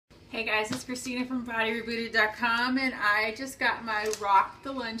Hey guys, it's Christina from Rebooted.com, and I just got my Rock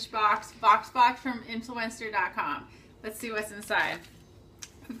the Lunchbox box from Influencer.com. Let's see what's inside.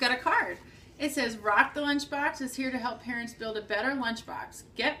 We've got a card. It says, Rock the Lunchbox is here to help parents build a better lunchbox.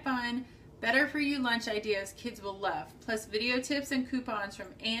 Get fun, better for you lunch ideas kids will love. Plus video tips and coupons from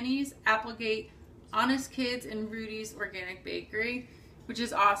Annie's, Applegate, Honest Kids, and Rudy's Organic Bakery, which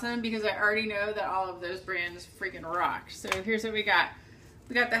is awesome because I already know that all of those brands freaking rock. So here's what we got.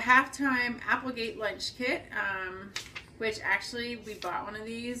 We got the halftime Applegate lunch kit, which actually we bought one of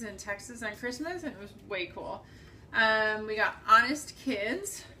these in Texas on Christmas and it was way cool. We got Honest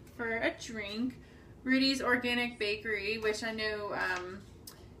Kids for a drink, Rudy's Organic Bakery, which I know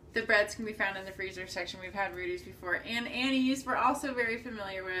the breads can be found in the freezer section. We've had Rudy's before, and Annie's we're also very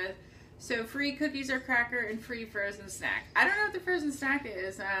familiar with. So free cookies or cracker and free frozen snack. I don't know what the frozen snack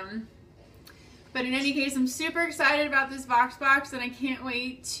is. But in any case, I'm super excited about this box, and I can't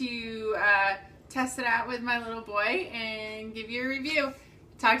wait to test it out with my little boy and give you a review.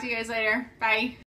 Talk to you guys later. Bye.